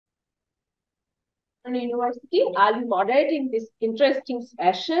University. I'll be moderating this interesting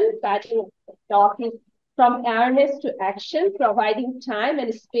session that talk is from awareness to action, providing time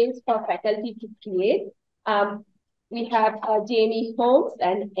and space for faculty to create. We have Jamie Holmes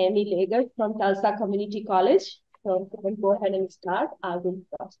and Amy Lagers from Tulsa Community College. So we can go ahead and start. I will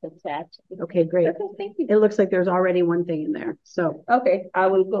cross the chat. Okay, great. Okay, thank you. It looks like there's already one thing in there. So okay, I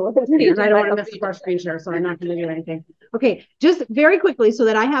will go. And I don't want to mess up our screen share, so I'm not going to do anything. Okay, just very quickly so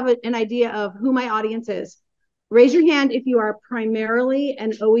that I have an idea of who my audience is. Raise your hand if you are primarily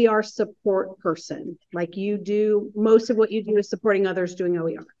an OER support person. Like you do, most of what you do is supporting others doing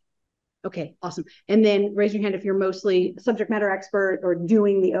OER. Okay, awesome. And then raise your hand if you're mostly subject matter expert or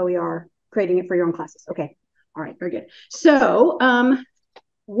doing the OER, creating it for your own classes. Okay. All right, very good. So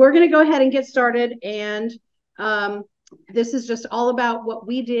we're going to go ahead and get started. And this is just all about what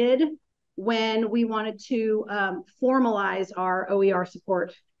we did when we wanted to formalize our OER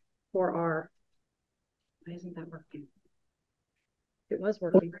support for our, why isn't that working? It was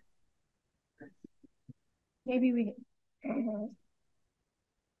working. Maybe we,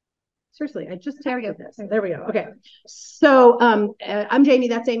 seriously, I just tested this. There we go. Okay. So I'm Jamie.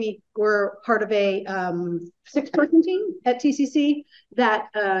 That's Amy. We're part of a 6-person team at TCC that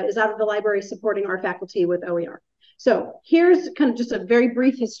is out of the library supporting our faculty with OER. So here's kind of just a very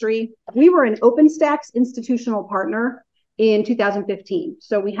brief history. We were an OpenStax institutional partner in 2015.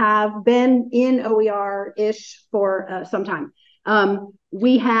 So we have been in OER-ish for some time.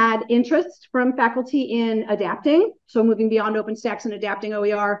 We had interest from faculty in adapting, so moving beyond OpenStax and adapting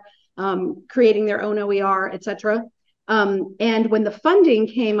OER, creating their own OER, et cetera. And when the funding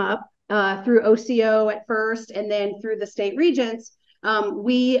came up through OCO at first and then through the state regents,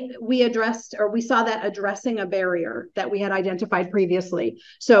 we addressed, or we saw that addressing a barrier that we had identified previously.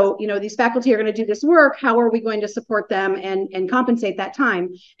 So, you know, these faculty are going to do this work. How are we going to support them and compensate that time?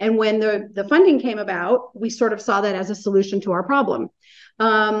 And when the funding came about, we sort of saw that as a solution to our problem.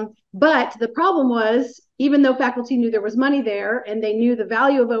 But the problem was, even though faculty knew there was money there and they knew the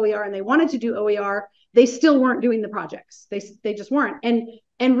value of OER and they wanted to do OER, they still weren't doing the projects. They just weren't.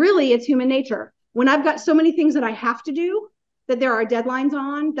 And really, it's human nature. When I've got so many things that I have to do, that there are deadlines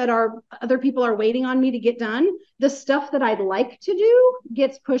on, that other people are waiting on me to get done, the stuff that I'd like to do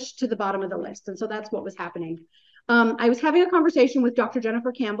gets pushed to the bottom of the list. And so that's what was happening. I was having a conversation with Dr.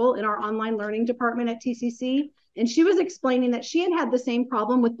 Jennifer Campbell in our online learning department at TCC, and she was explaining that she had the same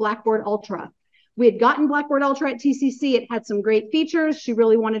problem with Blackboard Ultra. We had gotten Blackboard Ultra at TCC. It had some great features. She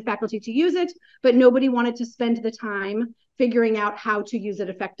really wanted faculty to use it, but nobody wanted to spend the time figuring out how to use it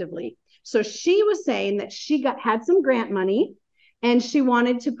effectively. So she was saying that she had some grant money and she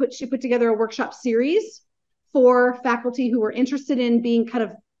put together a workshop series for faculty who were interested in being kind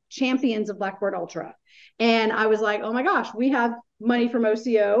of champions of Blackboard Ultra. And I was like, oh my gosh, we have money from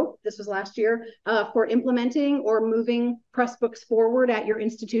OCO, this was last year, for implementing or moving Pressbooks forward at your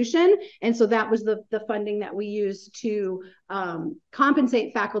institution. And so that was the funding that we used to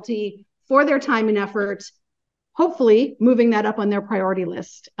compensate faculty for their time and effort, hopefully moving that up on their priority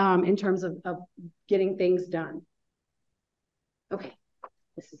list in terms of getting things done. Okay,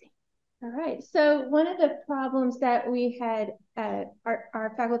 this is it. All right, so one of the problems that we had,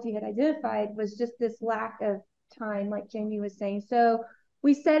 our faculty had identified was just this lack of time, like Jamie was saying. So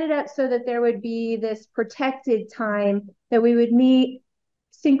we set it up so that there would be this protected time that we would meet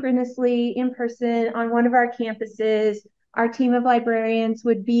synchronously in person on one of our campuses. Our team of librarians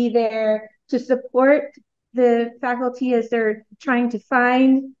would be there to support the faculty as they're trying to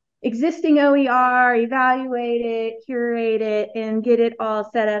find existing OER, evaluate it, curate it, and get it all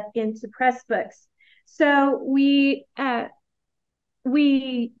set up into Pressbooks. So we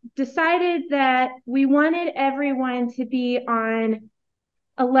decided that we wanted everyone to be on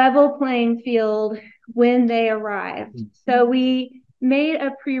a level playing field when they arrived. So we made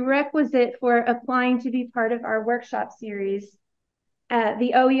a prerequisite for applying to be part of our workshop series,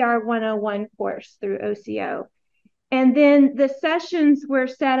 the OER 101 course through OCO. And then the sessions were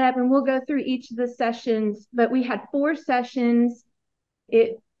set up, and we'll go through each of the sessions, but we had 4 sessions.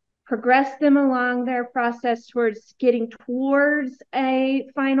 It progressed them along their process towards getting towards a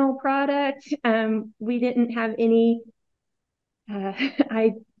final product. We didn't have any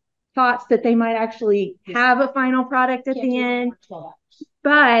thoughts that they might actually have a final product at the end,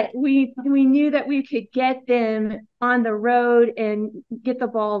 but we knew that we could get them on the road and get the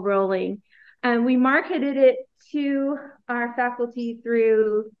ball rolling. And we marketed it to our faculty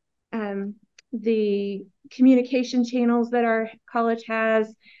through the communication channels that our college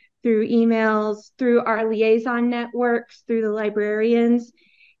has, through emails, through our liaison networks, through the librarians,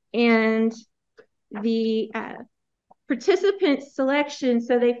 and the participant selection.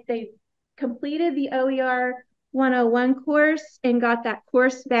 So they completed the OER 101 course and got that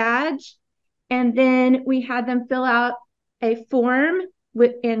course badge. And then we had them fill out a form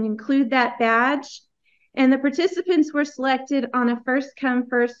and include that badge. And the participants were selected on a first come,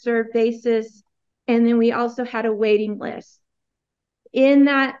 first served basis. And then we also had a waiting list. In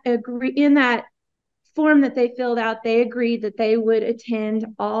that form that they filled out, they agreed that they would attend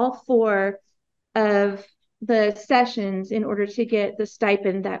all 4 of the sessions in order to get the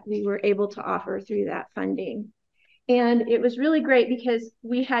stipend that we were able to offer through that funding. And it was really great because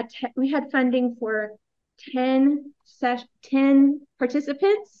we had funding for 10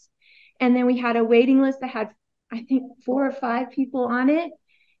 participants, and then we had a waiting list that had, I think, 4 or 5 people on it.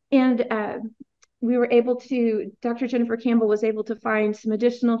 And we were able to, Dr. Jennifer Campbell was able to find some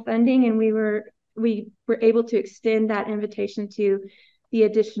additional funding, and we were able to extend that invitation to the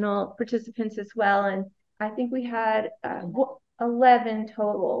additional participants as well. And I think we had 11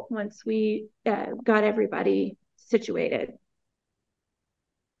 total once we got everybody situated.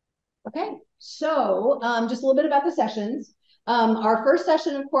 Okay, so just a little bit about the sessions. Our first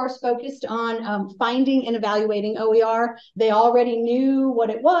session, of course, focused on finding and evaluating OER. They already knew what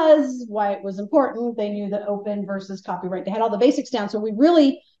it was, why it was important. They knew the open versus copyright. They had all the basics down. So we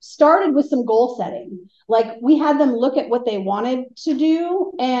really started with some goal setting. Like, we had them look at what they wanted to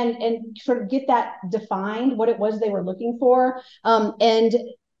do and sort of get that defined, what it was they were looking for. And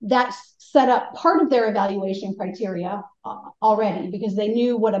that set up part of their evaluation criteria already, because they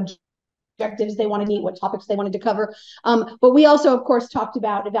knew what objectives they wanted to meet, what topics they wanted to cover. But we also, of course, talked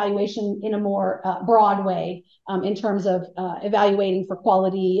about evaluation in a more broad way, in terms of evaluating for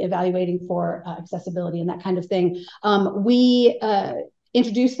quality, evaluating for accessibility, and that kind of thing. We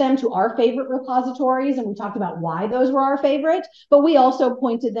introduced them to our favorite repositories, and we talked about why those were our favorite, but we also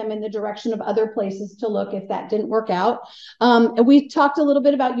pointed them in the direction of other places to look if that didn't work out. And we talked a little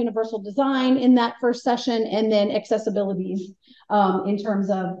bit about universal design in that first session, and then accessibilities in terms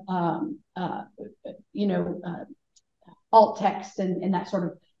of alt text and that sort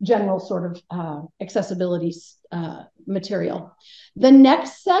of general sort of accessibility material. The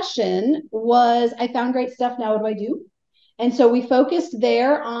next session was, I found great stuff, now what do I do? And so we focused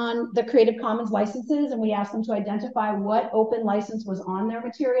there on the Creative Commons licenses, and we asked them to identify what open license was on their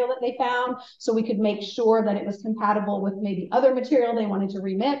material that they found, so we could make sure that it was compatible with maybe other material they wanted to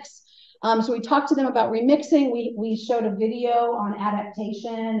remix. So we talked to them about remixing. We showed a video on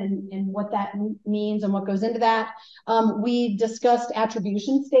adaptation and what that means and what goes into that. We discussed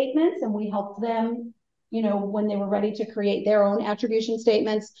attribution statements, and we helped them, when they were ready to create their own attribution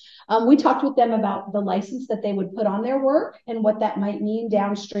statements. We talked with them about the license that they would put on their work and what that might mean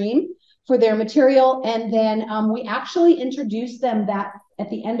downstream for their material. And then we actually introduced them that at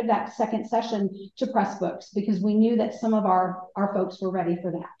the end of that second session to Pressbooks, because we knew that some of our folks were ready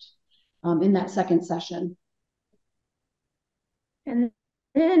for that in that second session. And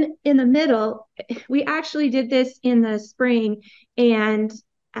then in the middle, we actually did this in the spring, and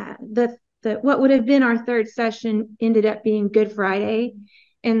what would have been our third session ended up being Good Friday,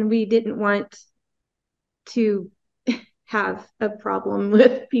 and we didn't want to have a problem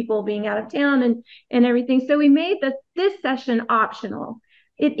with people being out of town and everything. So we made this session optional.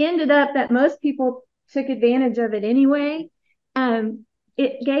 It ended up that most people took advantage of it anyway.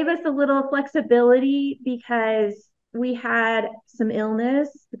 It gave us a little flexibility because we had some illness.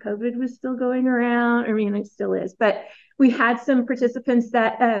 The COVID was still going around. I mean, it still is, but we had some participants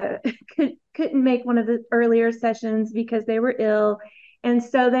that couldn't make one of the earlier sessions because they were ill. And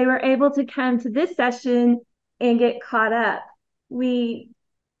so they were able to come to this session and get caught up. We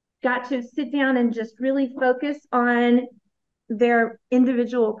got to sit down and just really focus on their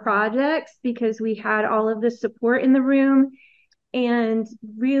individual projects, because we had all of the support in the room, and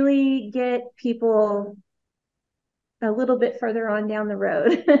really get people a little bit further on down the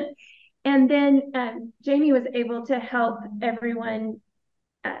road. And then Jamie was able to help everyone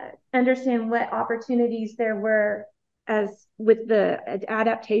understand what opportunities there were as with the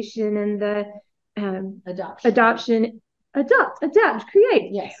adaptation and the adoption, adapt, create.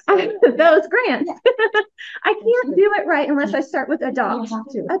 Yes. Those grants. I can't do it right unless I start with adopt.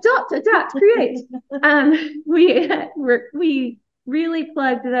 Adapt, create. We really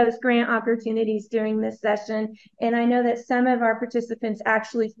plugged those grant opportunities during this session. And I know that some of our participants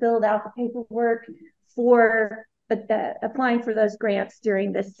actually filled out the paperwork for applying for those grants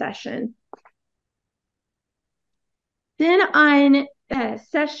during this session. Then on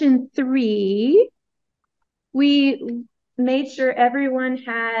session 3, we made sure everyone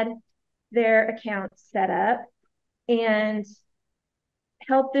had their accounts set up and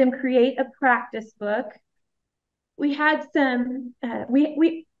helped them create a practice book. We had some,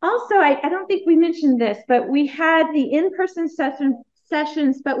 we also, I don't think we mentioned this, but we had the in-person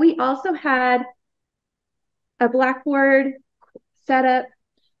sessions, but we also had a Blackboard set up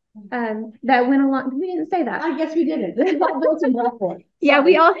that went along. We didn't say that. I guess we didn't. This is all built in Blackboard. Yeah,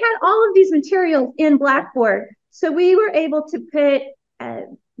 we all had all of these materials in Blackboard. So we were able to put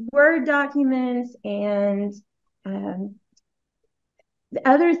Word documents and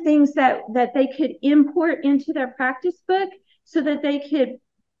other things that they could import into their practice book so that they could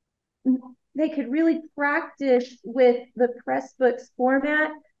really practice with the Pressbooks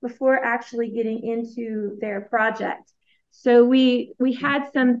format before actually getting into their project. So we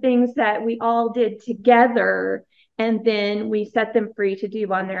had some things that we all did together, and then we set them free to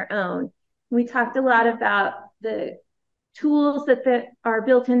do on their own. We talked a lot about the tools that are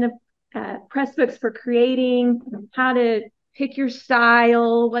built into Pressbooks for creating, how to pick your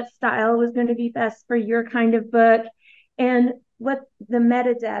style, what style was going to be best for your kind of book, and what the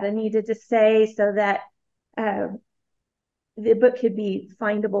metadata needed to say so that the book could be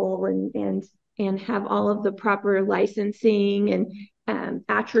findable and have all of the proper licensing and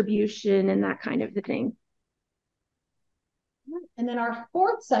attribution and that kind of the thing. And then our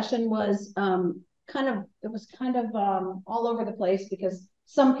fourth session was kind of all over the place because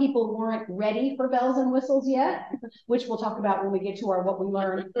some people weren't ready for bells and whistles yet, which we'll talk about when we get to our what we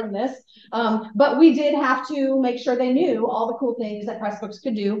learned from this. But we did have to make sure they knew all the cool things that Pressbooks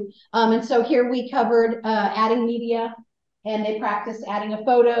could do. And so here we covered adding media, and they practiced adding a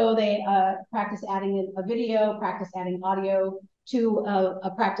photo, they practiced adding a video, practiced adding audio to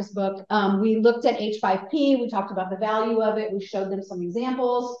a practice book. We looked at H5P, we talked about the value of it, we showed them some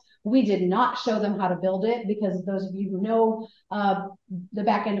examples. We did not show them how to build it because those of you who know the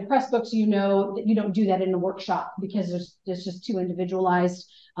back end of Pressbooks, you know that you don't do that in a workshop because there's just too individualized.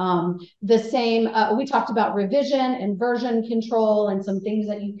 The same, we talked about revision and version control and some things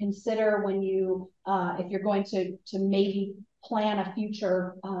that you consider when you, if you're going to maybe plan a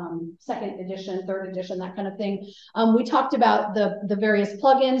future second edition, third edition, that kind of thing. We talked about the various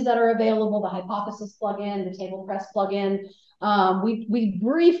plugins that are available, the Hypothesis plugin, the Table Press plugin. We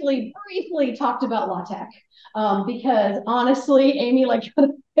briefly talked about LaTeX because honestly, Amy got up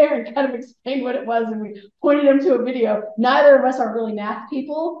there and kind of explained what it was, and we pointed them to a video. Neither of us are really math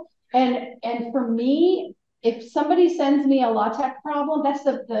people, and for me, if somebody sends me a LaTeX problem, that's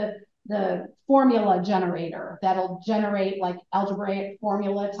the formula generator that'll generate like algebraic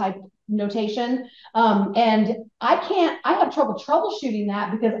formula type notation. And I have trouble troubleshooting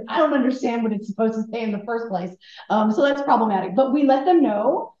that because I don't understand what it's supposed to say in the first place. So that's problematic, but we let them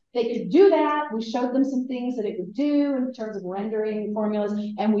know they could do that. We showed them some things that it would do in terms of rendering formulas.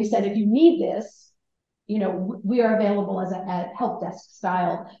 And we said, if you need this, we are available as a help desk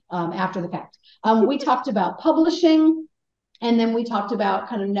style after the fact. We talked about publishing. And then we talked about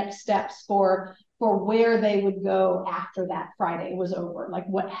kind of next steps for where they would go after that Friday was over, like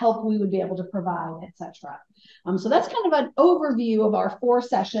what help we would be able to provide, etc. So that's kind of an overview of our 4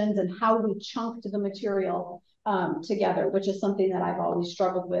 sessions and how we chunked the material together, which is something that I've always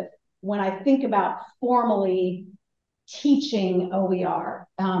struggled with when I think about formally teaching OER.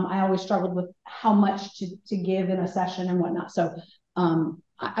 I always struggled with how much to give in a session and whatnot. So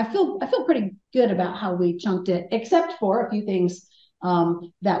I feel pretty good about how we chunked it, except for a few things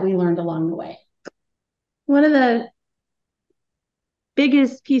that we learned along the way. One of the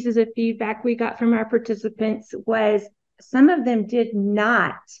biggest pieces of feedback we got from our participants was some of them did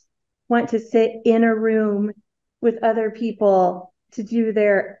not want to sit in a room with other people to do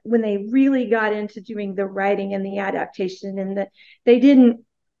when they really got into doing the writing and the adaptation, and they didn't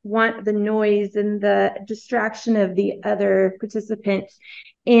want the noise and the distraction of the other participants.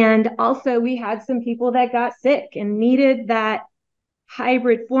 And also we had some people that got sick and needed that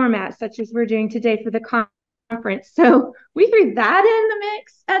hybrid format, such as we're doing today for the conference. So we threw that in the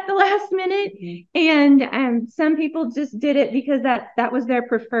mix at the last minute. Mm-hmm. And some people just did it because that was their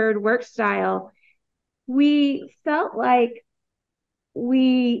preferred work style. We felt like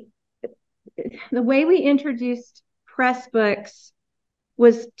the way we introduced Pressbooks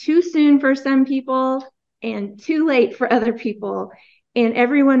was too soon for some people and too late for other people, and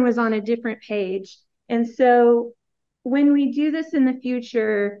everyone was on a different page. And so when we do this in the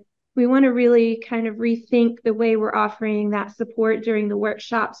future, we want to really kind of rethink the way we're offering that support during the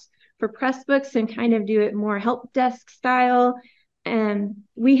workshops for Pressbooks and kind of do it more help desk style. And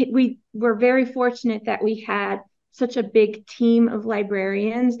we were very fortunate that we had such a big team of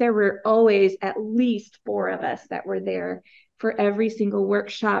librarians. There were always at least 4 of us that were there for every single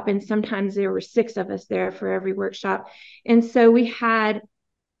workshop, and sometimes there were 6 of us there for every workshop. And so we had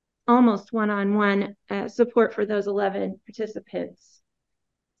almost one-on-one support for those 11 participants.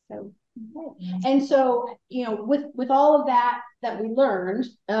 So. And so, you know, with all of that we learned,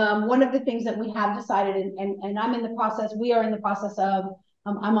 one of the things that we have decided, and I'm in the process, we are in the process of,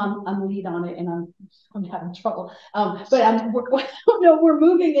 I'm lead on it, and I'm having trouble. But we're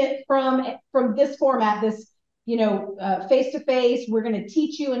moving it from this format, this, you know, face to face. We're going to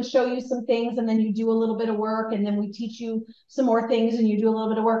teach you and show you some things, and then you do a little bit of work, and then we teach you some more things, and you do a little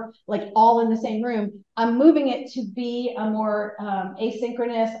bit of work, like all in the same room. I'm moving it to be a more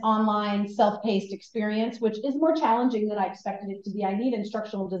asynchronous, online, self-paced experience, which is more challenging than I expected it to be. I need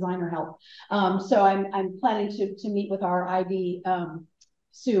instructional designer help, so I'm planning to meet with our IB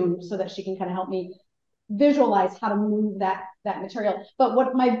soon, so that she can kind of help me visualize how to move that material. But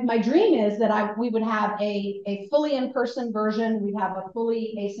what my dream is that we would have a fully in-person version, we'd have a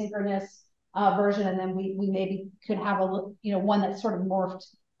fully asynchronous version, and then we maybe could have one that's sort of morphed,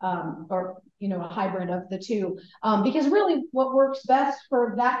 or a hybrid of the two, because really what works best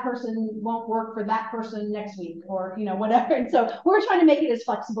for that person won't work for that person next week, or whatever. And so we're trying to make it as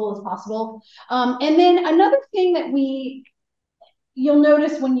flexible as possible. And then another thing that you'll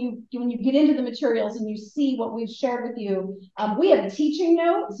notice when you get into the materials and you see what we've shared with you, we have teaching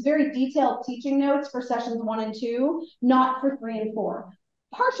notes, very detailed teaching notes for sessions 1 and 2, not for 3 and 4.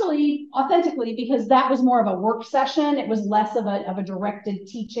 Partially, authentically, because that was more of a work session. It was less of a directed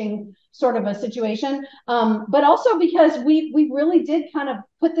teaching sort of a situation. But also because we really did kind of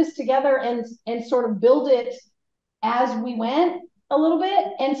put this together and sort of build it as we went a little bit.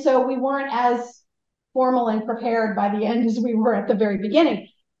 And so we weren't as formal and prepared by the end as we were at the very beginning.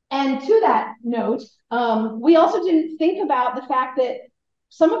 And to that note, we also didn't think about the fact that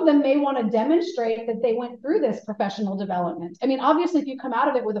some of them may want to demonstrate that they went through this professional development. I mean, obviously, if you come out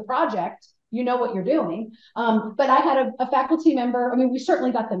of it with a project, you know what you're doing. But I had a faculty member, I mean, we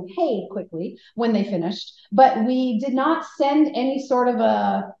certainly got them paid quickly when they finished, but we did not send any sort of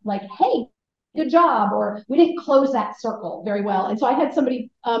a, like, hey, good job, or we didn't close that circle very well. And so I had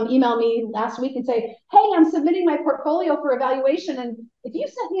somebody email me last week and say, hey, I'm submitting my portfolio for evaluation, and if you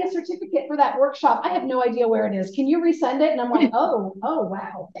sent me a certificate for that workshop, I have no idea where it is. Can you resend it? And I'm like, oh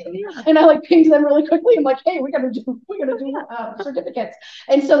wow. And I like pinged them really quickly. I'm like, hey, we gotta do certificates.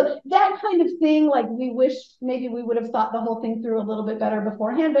 And so that kind of thing, like, we wish maybe we would have thought the whole thing through a little bit better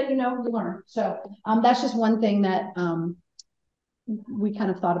beforehand, but we learn. So that's just one thing that we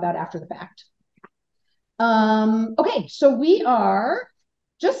kind of thought about after the fact. Okay, so we are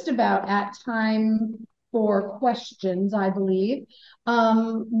just about at time for questions, I believe.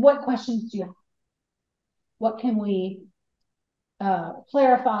 What questions do you have? What can we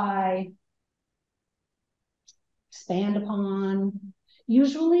clarify, expand upon?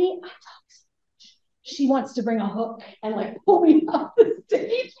 Usually, she wants to bring a hook and like pull me off the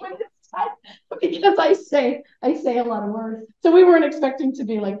stage when it's time, because I say a lot of words. So we weren't expecting to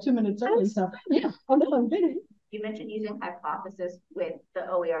be like 2 minutes early. So yeah, I'm kidding. You mentioned using hypothesis with the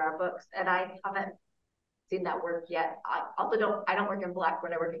OER books, and I haven't seen that work yet. I don't work in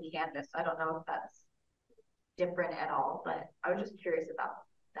Blackboard, I work in Canvas. I don't know if that's different at all, but I was just curious about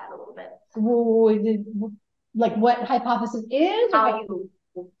that a little bit. Like what hypothesis is?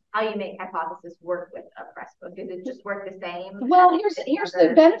 How you make hypothesis work with a Pressbook? Does it just work the same? Well, here's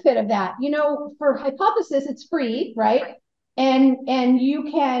the benefit of that. For hypothesis, it's free, right? And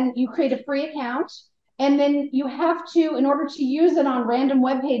you create a free account, and then you have to, in order to use it on random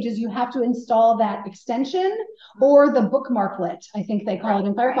web pages, you have to install that extension or the bookmarklet, I think they call it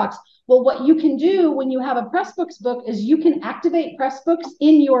in Firefox. Well, what you can do when you have a Pressbooks book is you can activate Pressbooks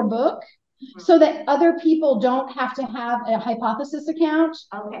in your book, so that other people don't have to have a hypothesis account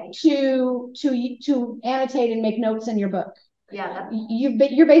to annotate and make notes in your book. Yeah,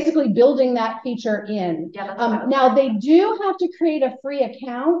 you're basically building that feature in. Yeah, now they do have to create a free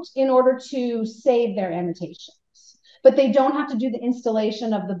account in order to save their annotations, but they don't have to do the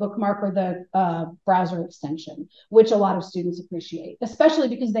installation of the bookmark or the browser extension, which a lot of students appreciate, especially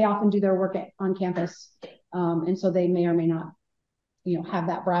because they often do their work on campus, and so they may or may not, have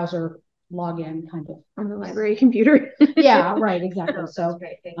that browser login kind of on the library computer. Yeah, right, exactly. So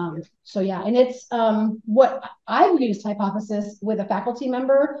great. So yeah, and it's what I've used hypothesis with a faculty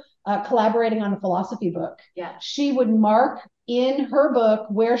member collaborating on a philosophy book. Yeah, she would mark in her book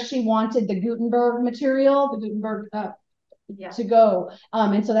where she wanted the Gutenberg material, the Gutenberg to go,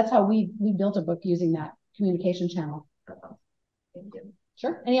 and so that's how we built a book using that communication channel. Thank you.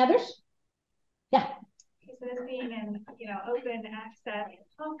 Sure. Any others? Yeah. So this being an open access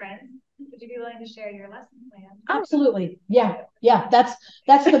conference, would you be willing to share your lesson plan? Absolutely. Yeah. That's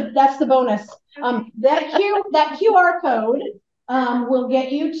the bonus. That QR code will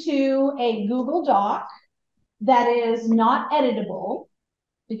get you to a Google Doc that is not editable,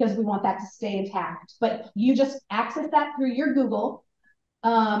 because we want that to stay intact. But you just access that through your Google,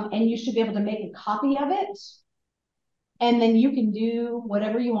 and you should be able to make a copy of it. And then you can do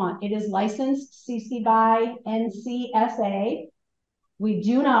whatever you want. It is licensed CC by NCSA. We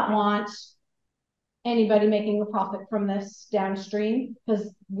do not want anybody making a profit from this downstream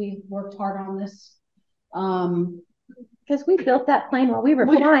because we've worked hard on this. Because we built that plane while we were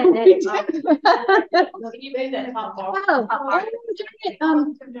flying it. You made that top bar.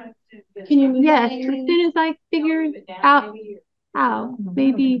 Can you move Yes, that, as Amy? soon as I figured out how,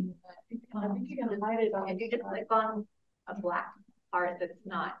 maybe. If you just click on a black part that's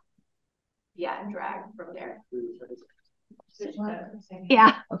not, and drag from there.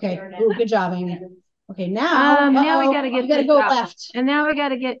 Yeah. Okay. Ooh, good job, Amy. Okay, now. Now we gotta get you gotta this go out. left. And now we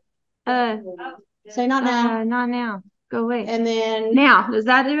gotta get Say not now. not now. Go away. And then Now, does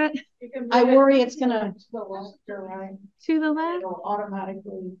that do it? I worry it's gonna. To the left? It'll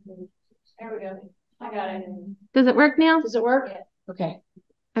automatically. There we go. I got it. Does it work now? Does it work? Okay.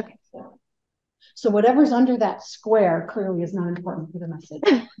 Okay. So whatever's under that square clearly is not important for the message,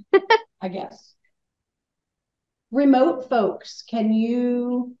 I guess. Remote folks, can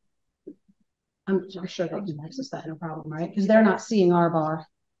you? I'm sure they can access that, no problem, right? Because they're not seeing our bar.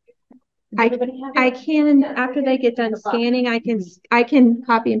 I can, after they get done scanning, I can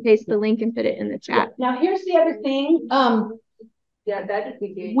copy and paste the link and put it in the chat. Now here's the other thing. Yeah, that would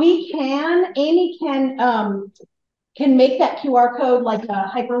be good. Amy can make that QR code like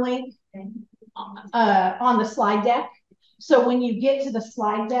a hyperlink on the slide deck. So when you get to the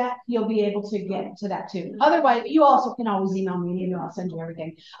slide deck, you'll be able to get to that too. Otherwise, you also can always email me and I'll send you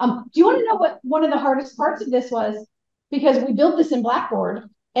everything. Do you want to know what one of the hardest parts of this was? Because we built this in Blackboard,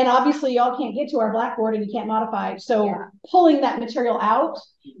 and obviously y'all can't get to our Blackboard and you can't modify it. So pulling that material out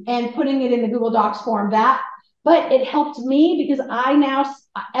and putting it in the Google Docs form, but it helped me because I now,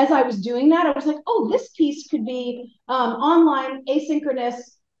 as I was doing that, I was like, oh, this piece could be online,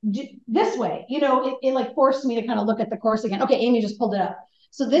 asynchronous, this way. It like forced me to kind of look at the course again. Okay, Amy just pulled it up.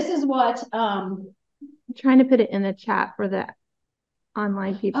 So this is what I'm trying to put it in the chat for the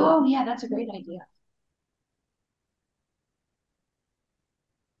online people. Oh yeah, that's a great idea.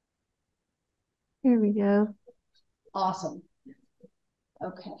 Here we go. Awesome.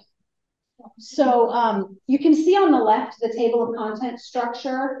 Okay. So you can see on the left the table of contents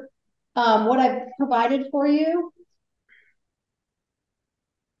structure. What I've provided for you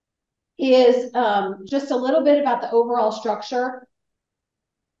is just a little bit about the overall structure,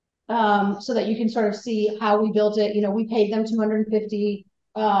 so that you can sort of see how we built it. We paid them $250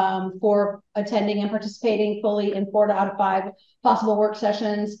 for attending and participating fully in 4 out of 5 possible work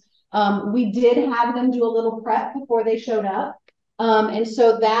sessions. We did have them do a little prep before they showed up. And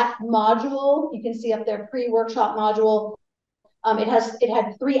so that module, you can see up there, pre-workshop module, it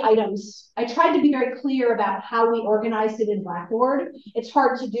had 3 items. I tried to be very clear about how we organized it in Blackboard. It's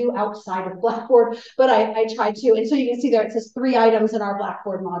hard to do outside of Blackboard, but I tried to. And so you can see there, it says 3 items in our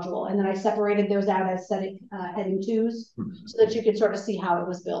Blackboard module. And then I separated those out as heading 2s so that you could sort of see how it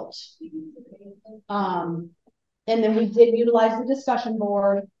was built. And then we did utilize the discussion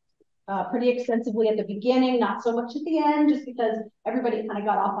board pretty extensively at the beginning, not so much at the end, just because everybody kind of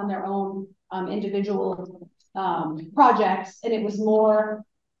got off on their own individual projects, and it was more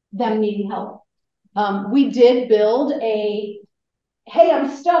them needing help. We did build a, hey, I'm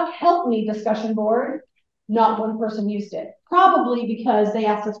stuck, help me discussion board. Not one person used it, probably because they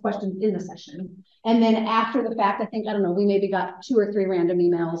asked us questions in the session. And then after the fact, I don't know, we maybe got 2 or 3 random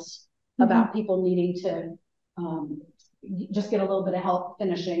emails about people needing to just get a little bit of help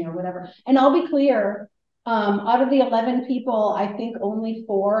finishing or whatever. And I'll be clear, out of the 11 people, I think only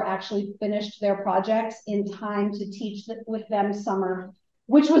 4 actually finished their projects in time to teach with them summer,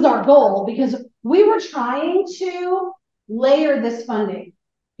 which was our goal, because we were trying to layer this funding.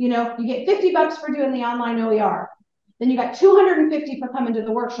 You get $50 for doing the online OER. Then you got $250 for coming to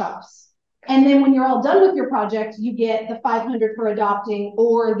the workshops. And then when you're all done with your project, you get the $500 for adopting,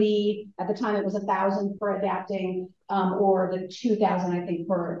 or at the time it was $1,000 for adapting, or the $2,000, I think,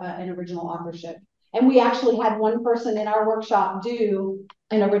 for an original authorship. And we actually had one person in our workshop do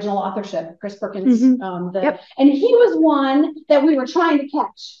an original authorship, Chris Perkins. And he was one that we were trying to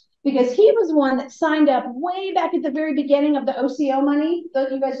catch, because he was one that signed up way back at the very beginning of the OCO money.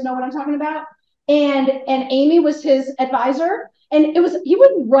 You guys know what I'm talking about? And Amy was his advisor. And he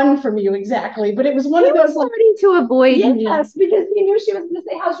wouldn't run from you exactly, but it was one of those starting to avoid me. Yes, because he knew she was going to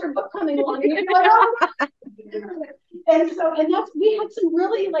say, how's your book coming along? And like, oh. And we had some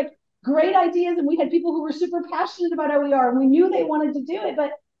really great ideas, and we had people who were super passionate about OER, and we knew they wanted to do it,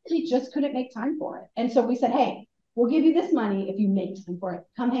 but he just couldn't make time for it. And so we said, hey, we'll give you this money if you make time for it.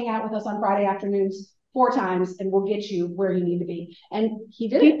 Come hang out with us on Friday afternoons 4 times and we'll get you where you need to be. And he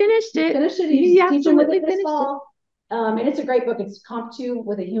did it. Finished it. He finished it. He's teaching with it this fall. And it's a great book. It's Comp 2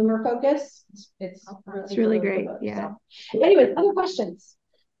 with a humor focus. It's really great. book, yeah. So. Anyways, other questions?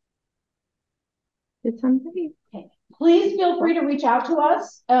 It's something. Okay. Please feel free to reach out to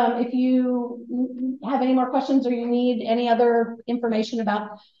us if you have any more questions or you need any other information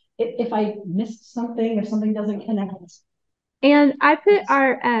about if I missed something or something doesn't connect. And I put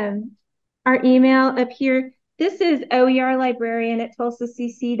our email up here. This is OER librarian at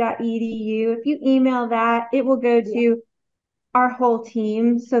tulsacc.edu. If you email that, it will go to our whole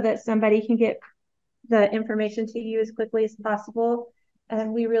team so that somebody can get the information to you as quickly as possible.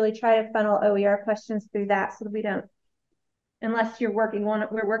 And we really try to funnel OER questions through that so that we don't, unless we're working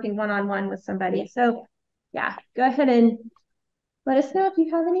one-on-one with somebody. So yeah, go ahead and let us know if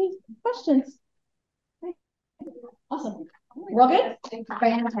you have any questions. Okay. Awesome. We're all good?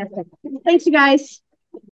 Fantastic. Thanks, you guys.